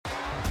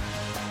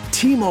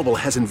T-Mobile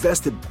has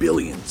invested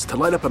billions to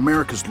light up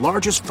America's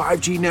largest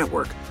 5G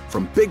network,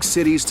 from big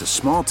cities to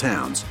small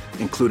towns,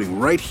 including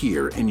right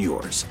here in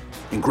yours.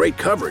 And great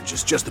coverage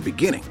is just the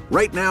beginning.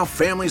 Right now,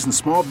 families and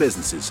small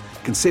businesses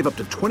can save up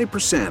to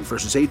 20%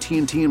 versus AT&T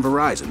and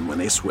Verizon when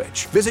they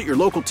switch. Visit your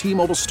local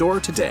T-Mobile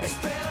store today.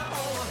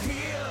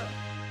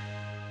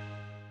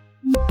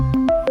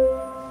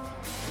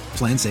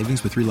 Plan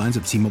savings with 3 lines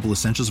of T-Mobile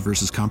Essentials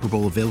versus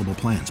comparable available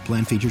plans.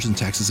 Plan features and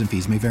taxes and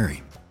fees may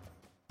vary.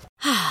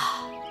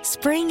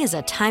 Spring is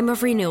a time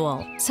of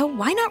renewal, so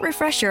why not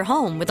refresh your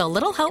home with a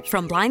little help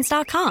from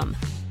Blinds.com?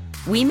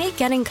 We make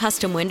getting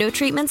custom window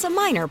treatments a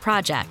minor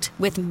project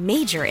with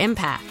major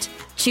impact.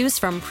 Choose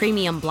from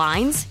premium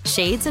blinds,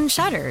 shades, and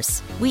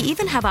shutters. We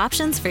even have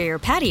options for your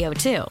patio,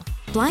 too.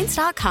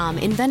 Blinds.com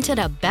invented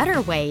a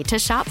better way to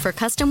shop for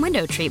custom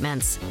window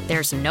treatments.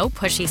 There's no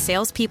pushy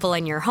salespeople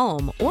in your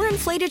home or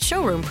inflated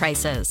showroom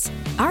prices.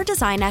 Our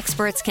design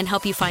experts can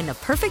help you find the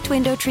perfect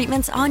window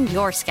treatments on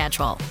your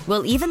schedule.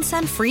 We'll even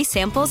send free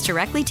samples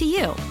directly to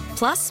you.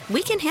 Plus,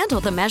 we can handle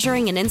the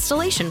measuring and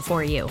installation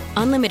for you.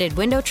 Unlimited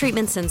window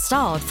treatments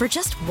installed for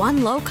just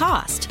one low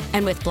cost.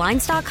 And with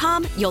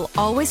Blinds.com, you'll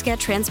always get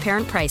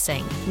transparent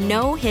pricing.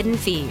 No hidden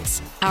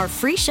fees. Our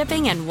free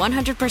shipping and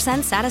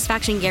 100%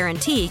 satisfaction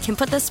guarantee can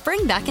put the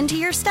spring back into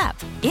your step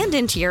and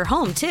into your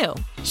home, too.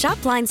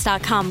 Shop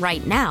Blinds.com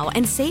right now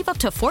and save up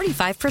to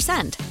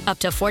 45%. Up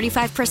to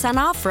 45%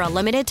 off for a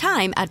limited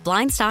time at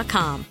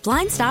Blinds.com.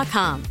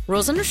 Blinds.com.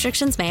 Rules and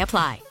restrictions may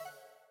apply.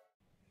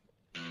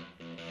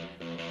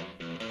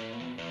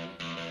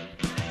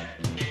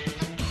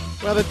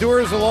 Well, the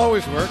doors will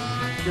always work.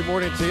 Good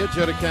morning to you,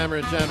 Joe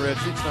DeCamera and John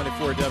Ritchie. It's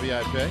 94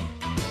 WIP.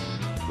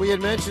 We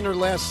had mentioned her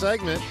last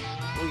segment.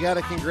 We got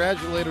to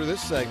congratulate her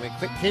this segment.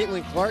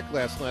 Caitlin Clark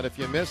last night, if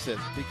you missed it,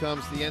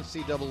 becomes the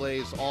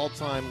NCAA's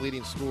all-time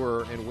leading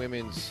scorer in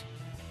women's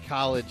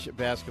college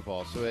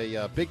basketball. So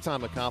a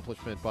big-time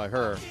accomplishment by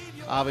her.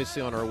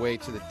 Obviously on our way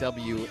to the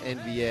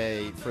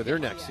WNBA for their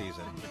next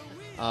season.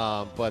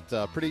 But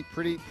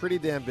pretty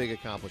damn big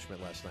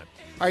accomplishment last night.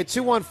 All right,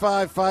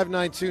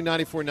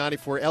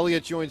 215-592-9494.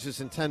 Elliot joins us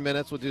in 10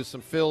 minutes. We'll do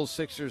some Phils,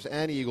 Sixers,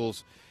 and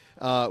Eagles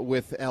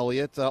with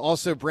Elliot.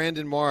 Also,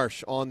 Brandon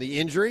Marsh on the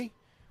injury,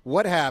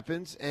 what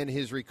happens, and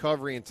his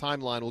recovery and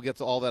timeline. We'll get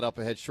to all that up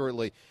ahead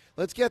shortly.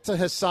 Let's get to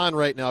Hassan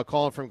right now,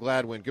 calling from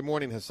Gladwin. Good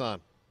morning, Hassan.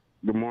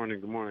 Good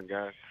morning,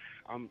 guys.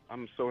 I'm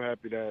so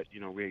happy that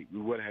we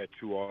would have had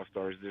 2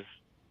 All-Stars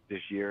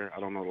this year. I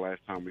don't know the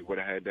last time we would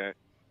have had that.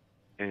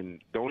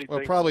 And the only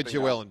thing, probably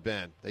Joel and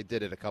Ben. They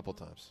did it a couple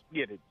times.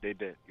 Yeah, they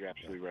did. You're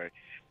absolutely right.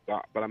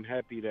 But I'm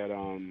happy that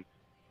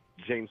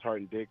James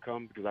Harden did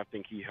come, because I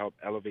think he helped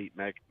elevate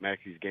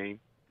Maxey's game.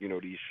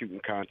 These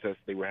shooting contests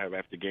they would have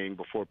after game,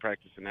 before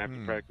practice, and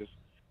after practice.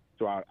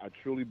 So I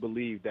truly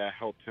believe that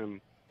helped him,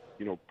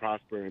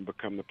 prosper and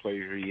become the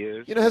player he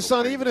is.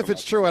 Hassan, even if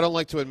it's true, I don't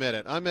like to admit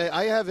it.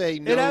 I have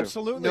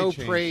no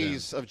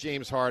praise of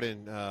James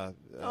Harden.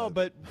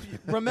 But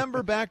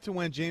remember back to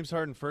when James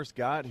Harden first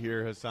got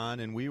here, Hassan,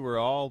 and we were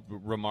all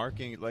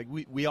remarking, like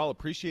we all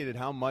appreciated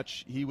how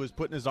much he was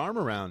putting his arm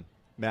around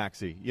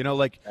Maxey.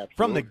 Absolutely.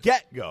 From the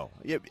get-go.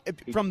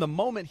 From the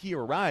moment he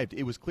arrived,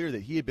 it was clear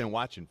that he had been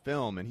watching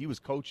film and he was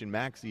coaching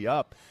Maxey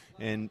up.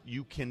 And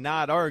you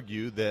cannot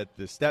argue that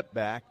the step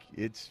back,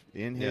 it's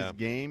in his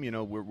game.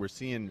 We're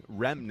seeing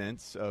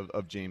remnants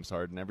of James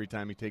Harden every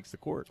time he takes the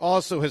court.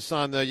 Also,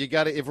 Hassan, though, you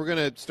got to, if we're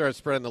going to start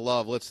spreading the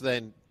love,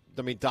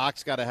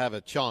 Doc's got to have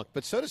a chunk,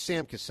 but so does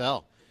Sam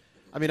Cassell.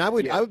 I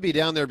would be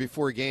down there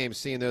before games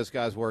seeing those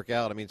guys work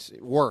out.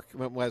 Work.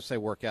 When I say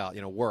work out,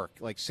 work.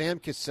 Like Sam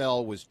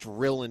Cassell was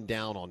drilling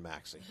down on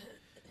Maxey,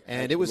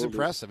 and it was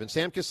impressive. And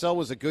Sam Cassell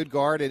was a good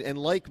guard, and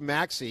like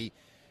Maxey,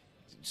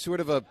 sort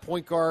of a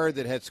point guard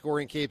that had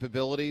scoring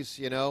capabilities,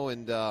 and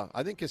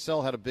I think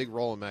Cassell had a big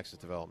role in Maxey's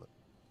development.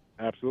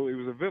 Absolutely. It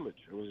was a village.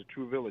 It was a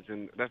true village,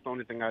 and that's the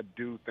only thing I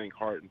do thank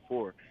Harden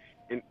for.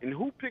 And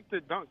who picked the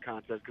dunk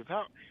contest?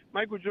 Because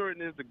Michael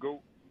Jordan is the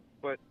GOAT,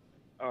 but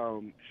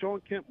Sean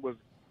Kemp was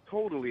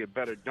totally a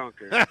better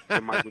dunker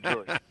than Michael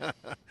Jordan.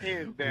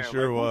 Hands down. He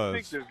sure was. Who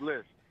picked this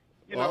list?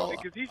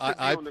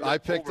 I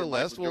picked the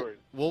list.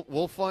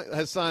 We'll find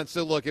Hassan.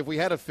 So look, if we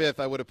had a fifth,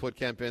 I would have put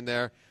Kemp in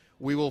there.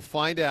 We will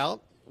find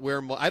out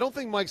where. I don't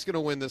think Mike's going to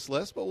win this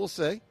list, but we'll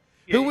see.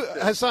 Yeah,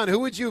 Hassan, who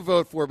would you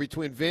vote for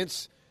between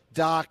Vince,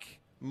 Doc,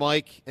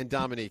 Mike, and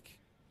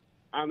Dominique?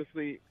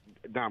 Honestly,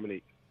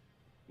 Dominique.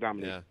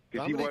 Yeah.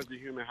 Because he was the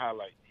human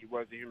highlight.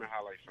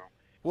 Sean.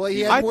 Well,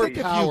 he had more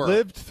power. If you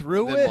lived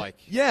through it,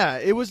 Mike. Yeah,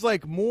 it was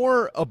like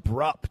more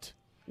abrupt.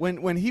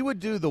 When he would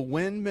do the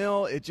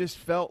windmill, it just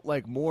felt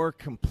like more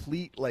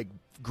complete, like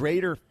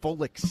greater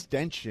full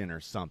extension or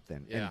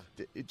something. Yeah,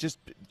 and it just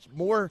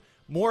more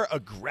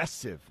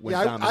aggressive. When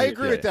I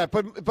agree with that.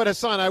 But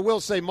Hassan, I will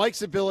say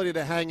Mike's ability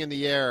to hang in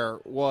the air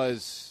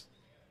was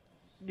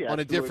on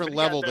a different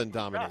level than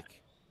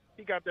Dominique.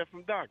 He got that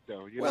from Doc,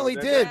 though. He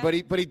did, but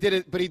he did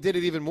it. But he did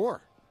it even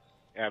more.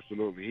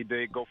 Absolutely, he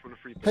did go from the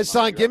free throw.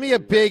 Hassan, give me a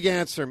big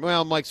answer.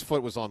 Well, Mike's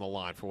foot was on the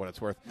line for what it's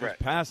worth. Right.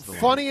 Past the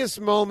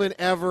funniest moment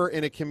ever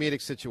in a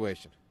comedic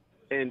situation.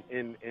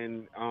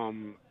 in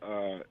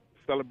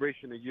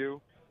celebration of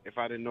you, if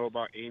I didn't know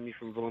about Amy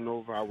from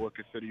Villanova, I would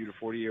consider you the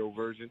 40-year-old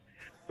virgin.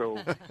 So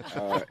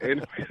in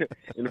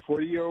the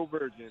 40-year-old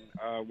virgin,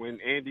 when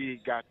Andy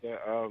got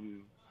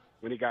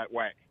when he got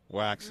waxed.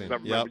 Waxing.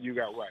 Remember you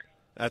got waxed.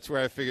 That's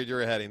where I figured you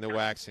were heading, the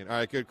waxing. All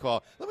right, good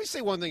call. Let me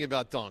say one thing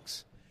about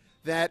dunks.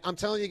 That I'm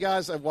telling you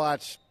guys, I've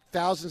watched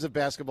thousands of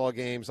basketball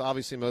games,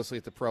 obviously mostly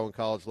at the pro and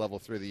college level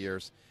through the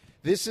years.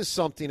 This is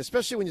something,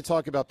 especially when you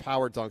talk about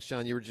power dunks,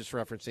 John, you were just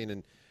referencing,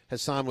 and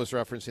Hassan was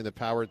referencing the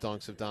power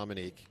dunks of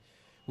Dominique.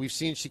 We've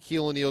seen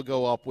Shaquille O'Neal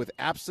go up with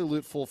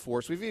absolute full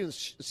force. We've even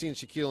seen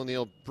Shaquille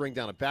O'Neal bring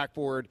down a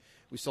backboard.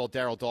 We saw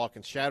Darryl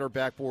Dawkins shatter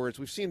backboards.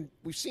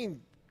 We've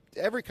seen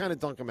every kind of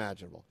dunk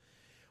imaginable.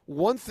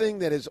 One thing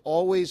that has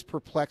always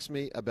perplexed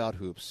me about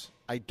hoops,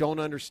 I don't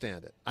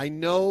understand it. I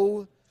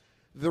know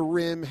the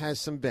rim has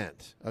some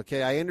bent,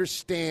 okay? I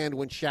understand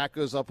when Shaq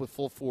goes up with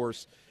full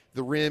force,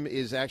 the rim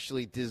is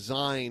actually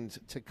designed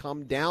to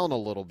come down a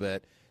little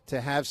bit to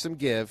have some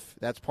give.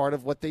 That's part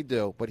of what they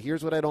do. But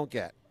here's what I don't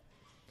get.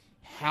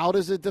 How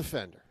does a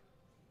defender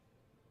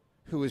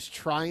who is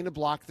trying to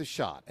block the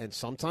shot, and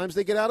sometimes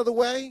they get out of the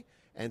way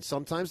and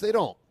sometimes they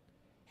don't,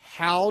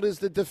 how does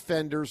the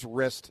defender's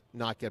wrist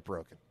not get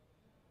broken?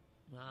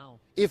 Wow.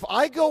 If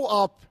I go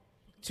up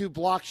to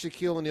block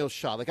Shaquille O'Neal's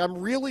shot, like I'm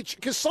really,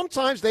 because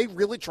sometimes they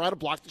really try to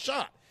block the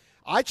shot.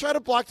 I try to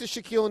block the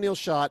Shaquille O'Neal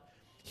shot.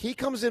 He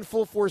comes in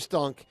full force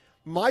dunk.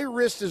 My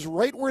wrist is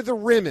right where the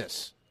rim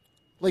is.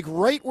 Like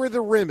right where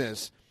the rim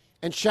is.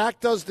 And Shaq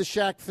does the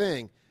Shaq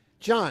thing.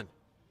 John,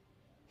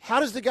 how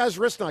does the guy's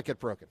wrist not get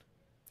broken?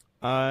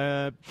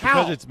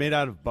 Because it's made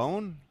out of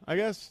bone, I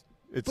guess.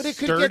 It's but it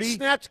sturdy. Could get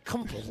snapped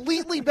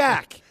completely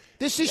back.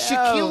 This is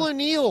Shaquille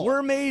O'Neal.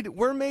 We're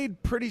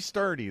made pretty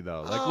sturdy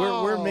though. Like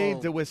we're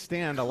made to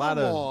withstand a lot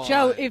of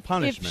Joe, if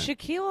punishment.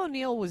 Shaquille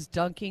O'Neal was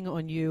dunking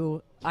on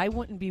you, I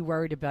wouldn't be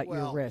worried about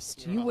your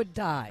wrist. You would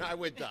die. I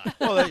would die.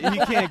 Well, he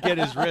can't get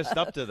his wrist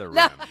up to the rim.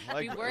 No.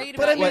 Like, be worried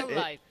about your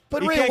life.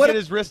 But he Ray, can't get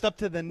his wrist up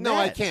to the net. No,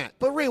 I can't.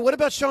 But Ray, what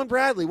about Sean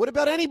Bradley? What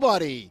about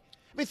anybody?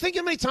 I mean, think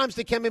how many times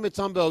Dikembe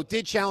Mutombo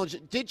did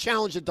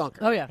challenge a dunker.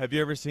 Oh yeah. Have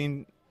you ever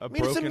seen a it's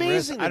broken amazing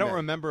wrist? to I don't me.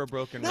 remember a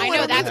broken No, wrist. I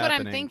know, ever that's what I'm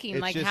happening. thinking.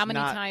 It's Like, just how many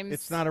not- times-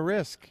 It's not a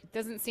risk. It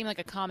doesn't seem like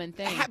a common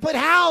thing. But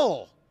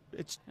how?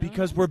 It's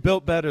because we're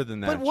built better than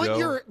that, But when Joe.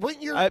 you're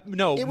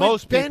no, it would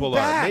most bend people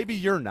back. are. Maybe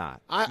you're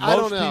not. I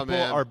most don't know, people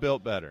man. are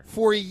built better.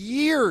 For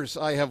years,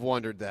 I have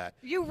wondered that.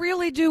 You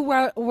really do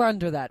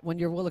wonder that when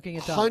you're looking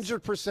at dunks.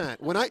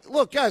 100%. When I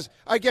look, guys,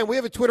 again, we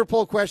have a Twitter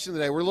poll question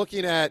today. We're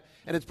looking at,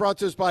 and it's brought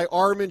to us by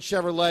Armin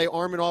Chevrolet.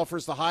 Armin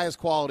offers the highest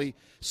quality,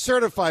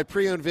 certified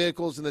pre-owned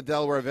vehicles in the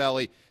Delaware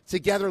Valley.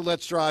 Together,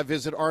 let's drive.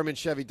 Visit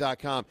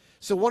ArminChevy.com.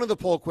 So one of the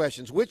poll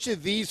questions, which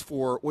of these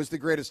four was the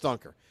greatest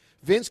dunker?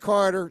 Vince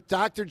Carter,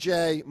 Dr.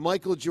 J,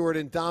 Michael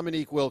Jordan,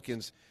 Dominique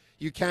Wilkins.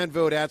 You can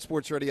vote at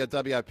Sports Radio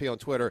WIP on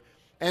Twitter.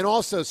 And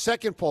also,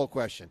 second poll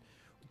question,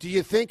 do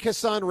you think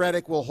Hassan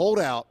Reddick will hold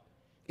out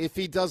if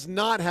he does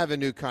not have a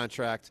new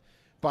contract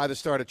by the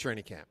start of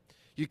training camp?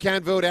 You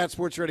can vote at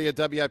Sports Radio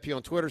WIP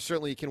on Twitter.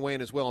 Certainly you can weigh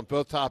in as well on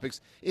both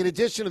topics. In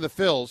addition to the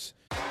Phils.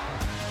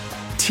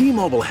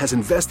 T-Mobile has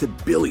invested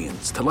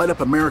billions to light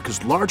up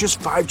America's largest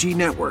 5G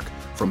network,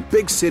 from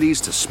big cities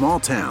to small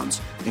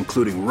towns,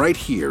 including right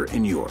here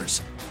in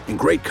yours. And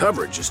great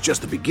coverage is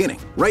just the beginning.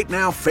 Right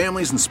now,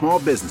 families and small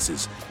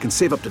businesses can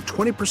save up to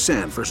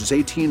 20% versus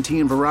AT&T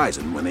and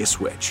Verizon when they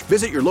switch.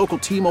 Visit your local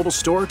T-Mobile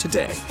store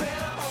today.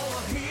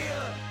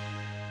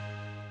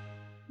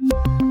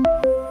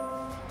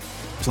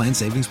 Plan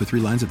savings with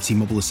 3 lines of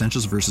T-Mobile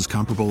Essentials versus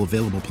comparable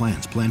available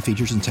plans. Plan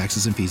features and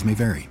taxes and fees may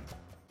vary.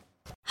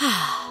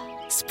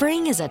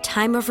 Spring is a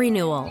time of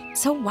renewal,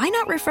 so why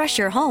not refresh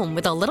your home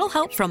with a little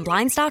help from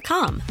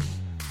Blinds.com?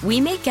 We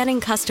make getting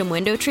custom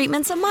window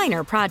treatments a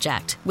minor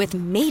project with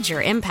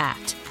major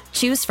impact.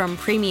 Choose from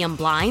premium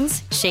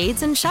blinds,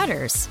 shades, and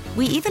shutters.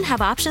 We even have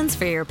options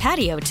for your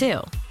patio, too.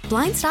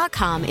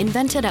 Blinds.com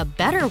invented a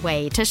better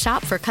way to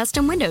shop for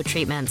custom window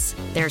treatments.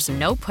 There's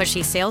no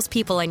pushy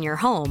salespeople in your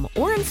home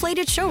or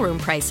inflated showroom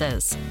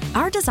prices.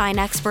 Our design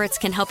experts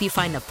can help you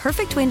find the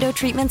perfect window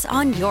treatments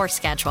on your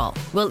schedule.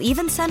 We'll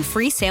even send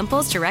free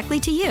samples directly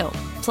to you.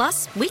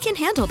 Plus, we can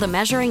handle the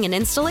measuring and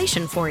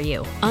installation for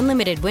you.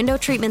 Unlimited window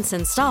treatments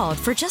installed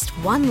for just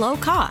one low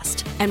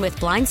cost. And with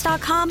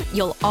Blinds.com,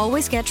 you'll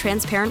always get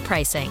transparent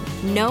pricing.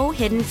 No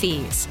hidden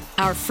fees.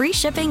 Our free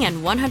shipping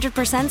and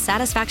 100%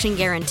 satisfaction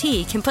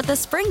guarantee can put the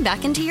spring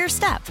back into your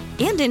step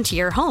and into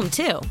your home,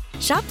 too.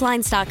 Shop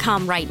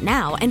Blinds.com right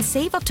now and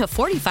save up to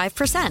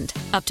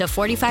 45%. Up to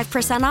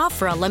 45% off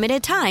for a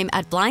limited time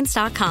at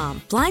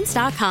Blinds.com.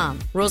 Blinds.com.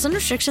 Rules and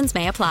restrictions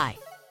may apply.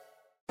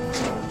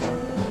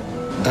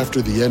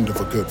 After the end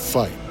of a good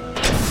fight,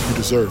 you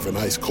deserve an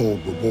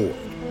ice-cold reward.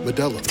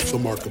 Modelo is the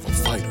mark of a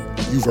fighter.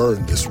 You've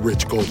earned this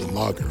rich golden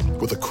lager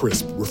with a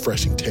crisp,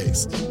 refreshing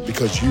taste.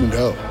 Because you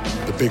know,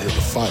 the bigger the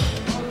fight,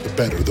 the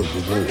better the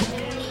reward.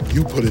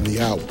 You put in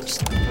the hours,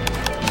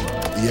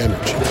 the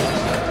energy,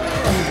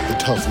 the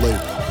tough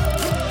labor.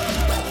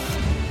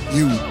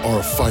 You are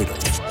a fighter,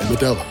 and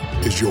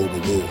Modelo is your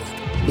reward.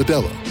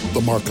 Modelo,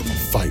 the mark of a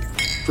fighter.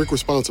 Drink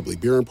responsibly.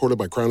 Beer imported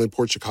by Crown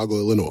Imports, Chicago,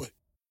 Illinois.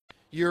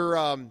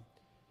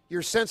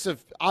 Your sense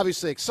of,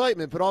 obviously,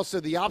 excitement, but also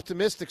the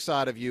optimistic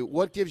side of you,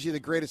 what gives you the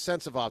greatest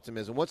sense of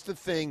optimism? What's the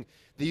thing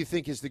that you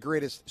think is the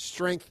greatest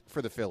strength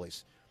for the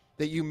Phillies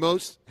that you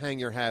most hang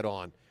your hat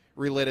on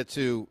related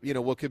to,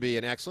 what could be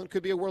an excellent,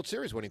 could be a World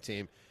Series winning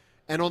team?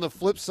 And on the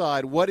flip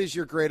side, what is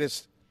your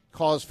greatest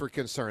cause for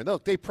concern?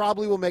 Look, they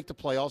probably will make the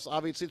playoffs.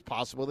 Obviously, it's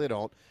possible they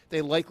don't.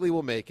 They likely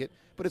will make it,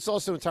 but it's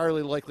also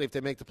entirely likely if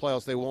they make the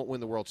playoffs, they won't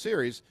win the World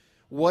Series.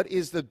 What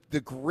is the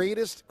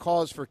greatest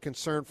cause for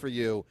concern for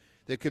you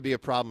that could be a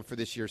problem for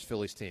this year's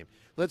Phillies team?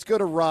 Let's go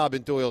to Rob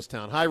in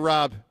Doylestown. Hi,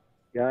 Rob.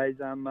 Guys,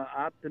 I'm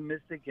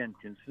optimistic and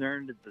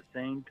concerned at the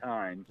same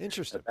time.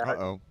 Interesting.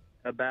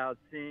 About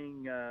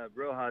seeing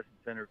Rojas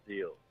in center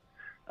field.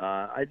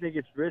 I think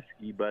it's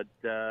risky, but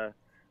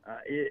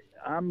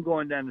I'm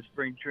going down to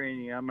spring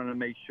training. I'm going to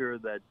make sure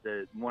that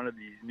one of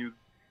these new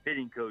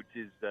hitting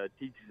coaches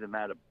teaches them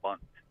how to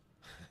bunt.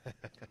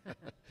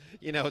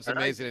 It's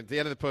amazing. At the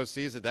end of the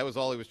postseason, that was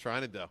all he was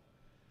trying to do.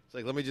 It's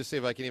like, let me just see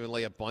if I can even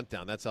lay a bunt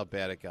down. That's how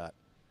bad it got.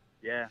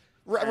 Yeah.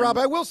 Rob,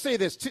 I will say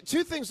this.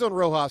 Two things on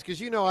Rojas,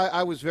 because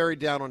I was very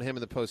down on him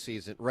in the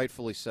postseason,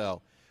 rightfully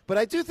so. But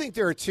I do think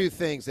there are two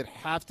things that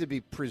have to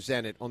be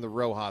presented on the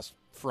Rojas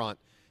front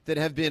that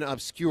have been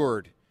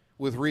obscured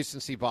with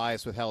recency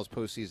bias with how his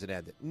postseason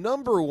ended.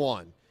 Number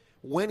one,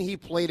 when he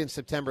played in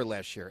September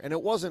last year, and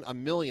it wasn't a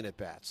million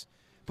at-bats,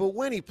 but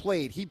when he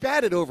played, he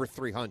batted over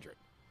 300.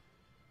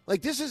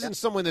 Like, this isn't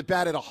someone that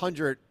batted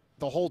 100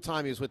 the whole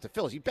time he was with the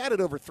Phillies. He batted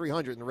over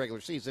 300 in the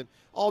regular season,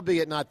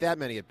 albeit not that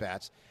many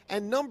at-bats.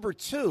 And number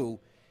two,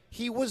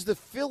 he was the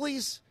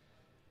Phillies'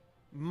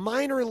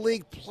 minor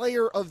league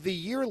player of the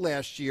year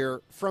last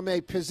year from a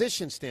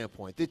position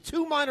standpoint. The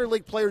two minor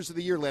league players of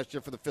the year last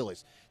year for the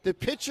Phillies. The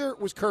pitcher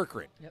was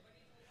Kerkering. Yep.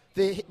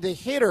 The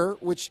hitter,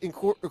 which of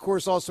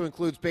course also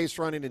includes base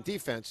running and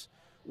defense,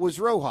 was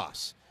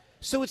Rojas.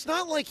 So it's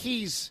not like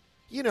he's,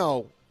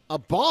 a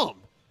bum.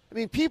 I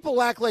mean,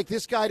 people act like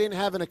this guy didn't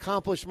have an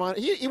accomplished minor.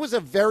 He was a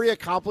very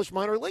accomplished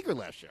minor leaguer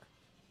last year.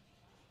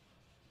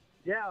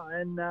 Yeah,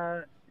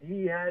 and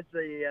he has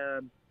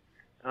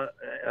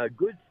a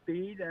good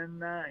speed,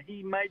 and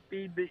he might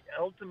be the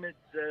ultimate.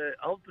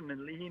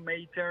 Ultimately, he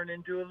may turn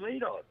into a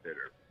leadoff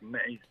hitter.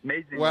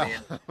 Amazingly. Well,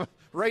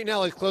 right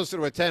now he's closer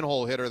to a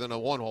 10-hole hitter than a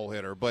 1-hole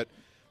hitter, but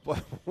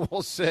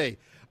we'll see.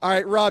 All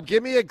right, Rob,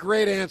 give me a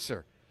great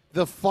answer.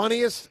 The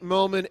funniest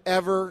moment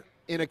ever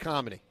in a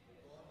comedy.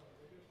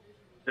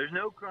 There's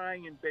no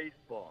crying in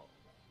baseball.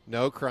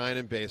 No crying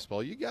in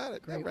baseball. You got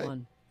it. Great right.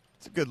 one.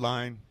 It's a good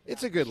line.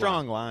 It's a good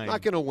strong line.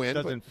 Not going to win.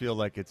 It doesn't feel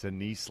like it's a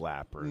knee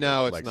slapper.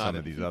 No, it's like not. Some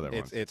of these other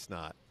ones. It's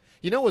not.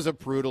 It was a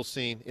brutal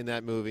scene in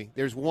that movie.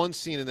 There's one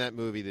scene in that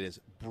movie that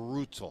is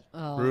brutal.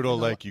 Oh, brutal,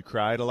 no. like you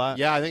cried a lot?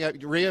 Yeah, I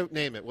think Rio,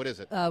 name it. What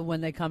is it?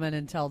 When they come in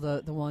and tell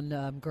the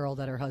one girl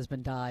that her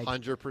husband died.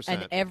 100%.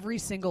 And every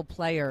single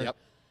player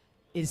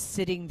is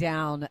sitting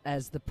down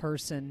as the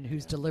person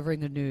who's delivering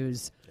the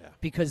news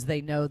because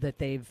they know that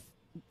they've,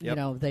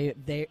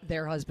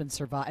 their husband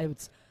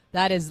survived.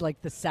 That is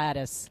like the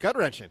saddest.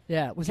 Gut-wrenching.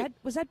 Yeah. Was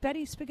that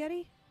Betty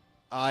Spaghetti?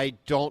 I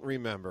don't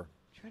remember.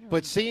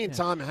 But seeing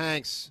Tom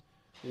Hanks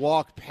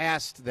walk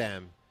past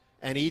them,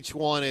 and each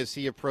one as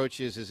he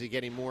approaches, is he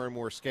getting more and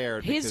more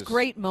scared? His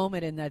great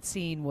moment in that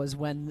scene was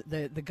when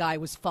the guy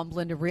was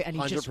fumbling and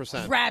he 100%.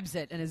 just grabs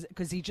it and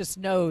because he just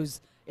knows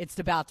it's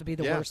about to be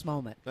the worst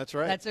moment. That's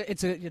right.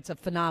 It's a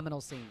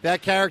phenomenal scene.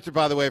 That character,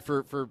 by the way,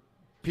 for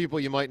people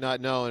you might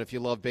not know, and if you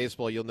love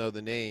baseball, you'll know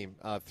the name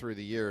through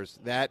the years.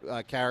 That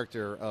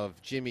character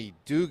of Jimmy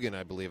Dugan,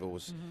 I believe it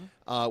was,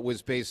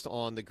 was based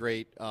on the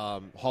great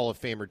Hall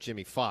of Famer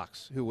Jimmy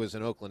Fox, who was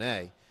an Oakland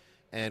A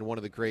and one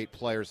of the great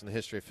players in the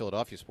history of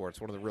Philadelphia sports.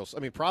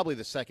 Probably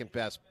the second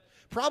best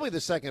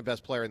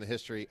player in the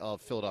history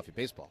of Philadelphia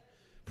baseball,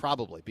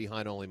 probably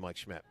behind only Mike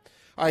Schmidt.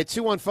 All right,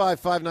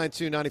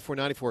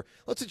 215-592-9494.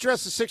 Let's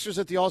address the Sixers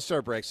at the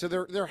All-Star break. So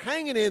they're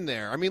hanging in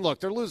there. I mean, look,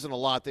 they're losing a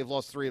lot. They've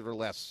lost 3 of their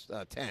last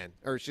 10.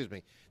 Or excuse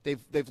me,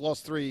 they've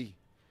lost 3.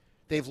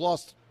 They've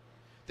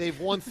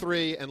won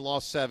 3 and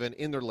lost 7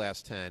 in their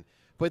last 10.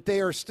 But they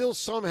are still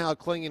somehow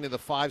clinging to the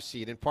 5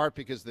 seed, in part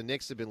because the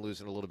Knicks have been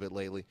losing a little bit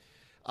lately.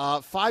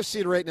 5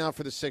 seed right now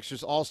for the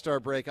Sixers. All-Star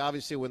break.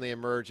 Obviously, when they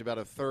emerge, about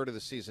a third of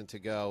the season to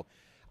go.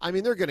 I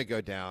mean, they're going to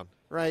go down,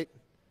 right?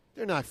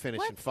 They're not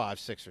finishing 5,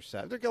 6, or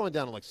 7. They're going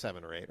down to like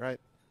 7 or 8, right?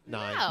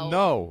 9.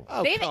 No.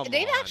 Oh,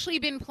 they've actually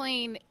been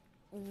playing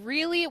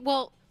really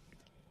well.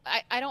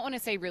 I don't want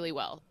to say really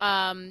well.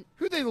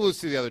 Who'd they lose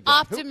to the other day?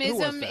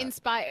 Optimism,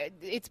 inspired.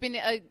 It's been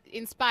an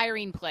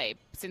inspiring play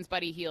since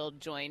Buddy Hield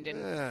joined,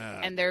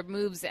 and their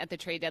moves at the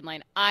trade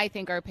deadline, I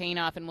think, are paying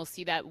off, and we'll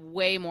see that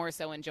way more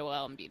so in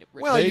Joel Embiid.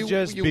 Well, you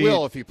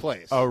will if he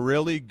plays. A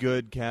really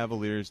good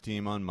Cavaliers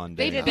team on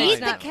Monday. They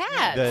beat the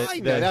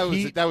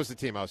Cavs. That was the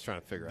team I was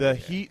trying to figure out. The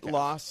Heat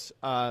loss.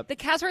 The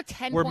Cavs were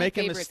 10 We're point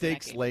making favorites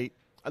mistakes late.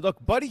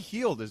 Look, Buddy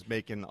Hield is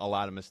making a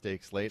lot of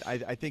mistakes late.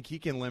 I think he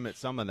can limit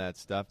some of that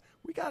stuff.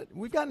 We've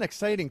got an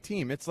exciting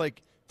team. It's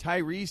like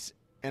Tyrese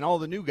and all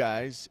the new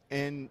guys,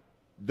 and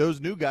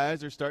those new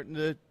guys are starting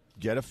to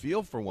get a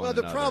feel for one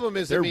another. Well, the problem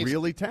is they're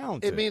really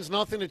talented. It means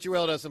nothing that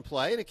Joel doesn't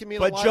play, and it can mean a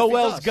but lot.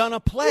 Joel's gonna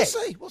play.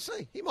 We'll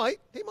see. He might.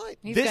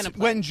 He's gonna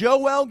play. When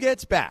Joel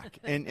gets back,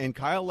 and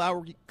Kyle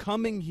Lowry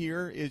coming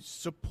here is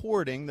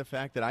supporting the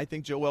fact that I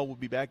think Joel will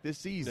be back this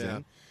season. Yeah.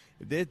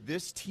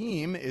 This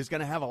team is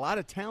going to have a lot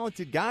of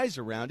talented guys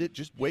around it,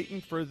 just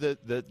waiting for the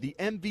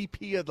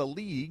MVP of the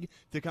league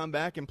to come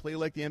back and play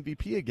like the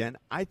MVP again.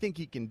 I think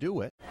he can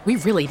do it. We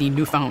really need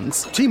new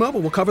phones.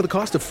 T-Mobile will cover the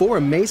cost of 4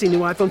 amazing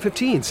new iPhone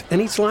 15s,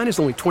 and each line is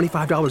only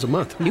 $25 a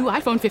month. New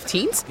iPhone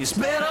 15s? It's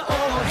better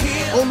over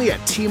here. Only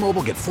at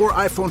T-Mobile, get 4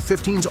 iPhone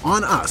 15s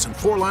on us and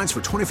 4 lines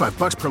for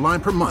 $25 per line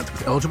per month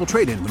with eligible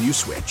trade-in when you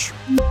switch.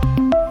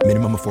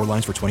 Minimum of 4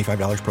 lines for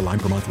 $25 per line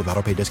per month with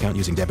autopay discount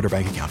using debit or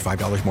bank account.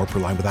 $5 more per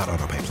line without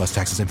autopay, plus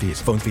taxes and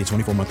fees. Phone fee at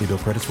 24 monthly bill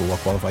credits for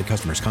well-qualified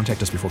customers.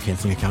 Contact us before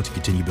canceling account to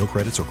continue bill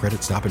credits or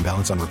credit stop and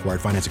balance on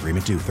required finance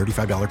agreement due.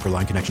 $35 per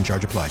line connection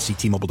charge applies. See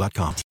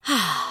T-Mobile.com.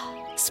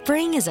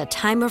 Spring is a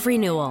time of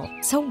renewal,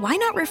 so why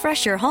not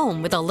refresh your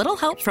home with a little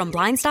help from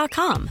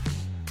Blinds.com?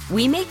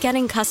 We make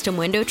getting custom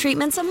window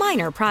treatments a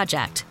minor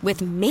project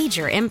with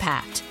major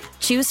impact.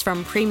 Choose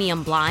from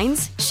premium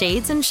blinds,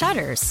 shades, and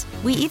shutters.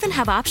 We even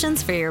have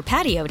options for your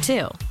patio,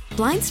 too.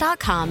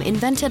 Blinds.com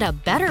invented a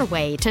better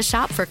way to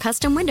shop for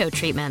custom window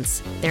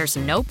treatments. There's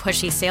no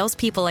pushy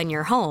salespeople in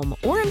your home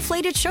or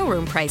inflated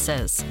showroom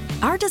prices.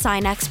 Our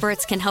design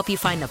experts can help you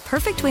find the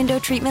perfect window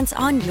treatments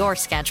on your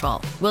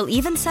schedule. We'll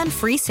even send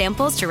free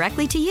samples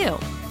directly to you.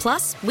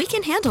 Plus, we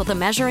can handle the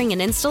measuring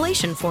and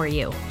installation for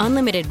you.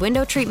 Unlimited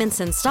window treatments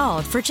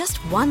installed for just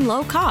one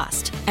low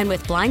cost. And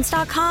with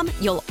Blinds.com,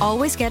 you'll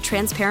always get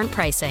transparent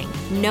pricing.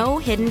 No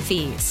hidden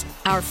fees.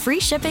 Our free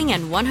shipping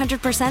and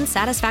 100%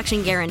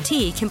 satisfaction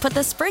guarantee can put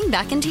the spring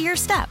back into your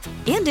step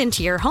and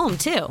into your home,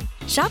 too.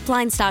 Shop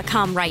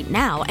Blinds.com right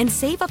now and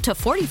save up to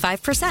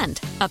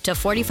 45%. Up to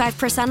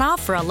 45%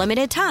 off for a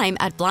limited time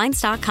at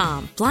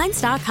Blinds.com.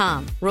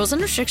 Blinds.com. Rules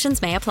and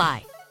restrictions may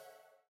apply.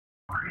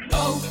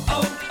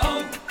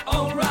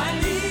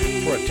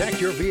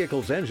 Protect your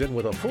vehicle's engine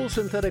with a full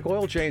synthetic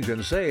oil change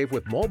and save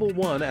with Mobil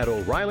 1 at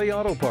O'Reilly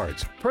Auto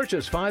Parts.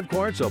 Purchase 5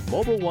 quarts of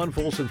Mobil 1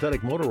 full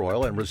synthetic motor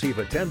oil and receive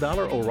a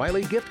 $10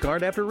 O'Reilly gift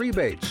card after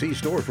rebate. See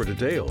store for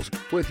details.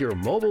 With your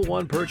Mobil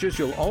 1 purchase,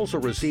 you'll also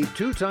receive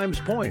 2 times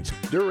points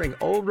during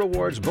O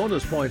Rewards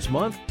Bonus Points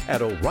Month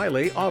at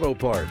O'Reilly Auto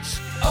Parts.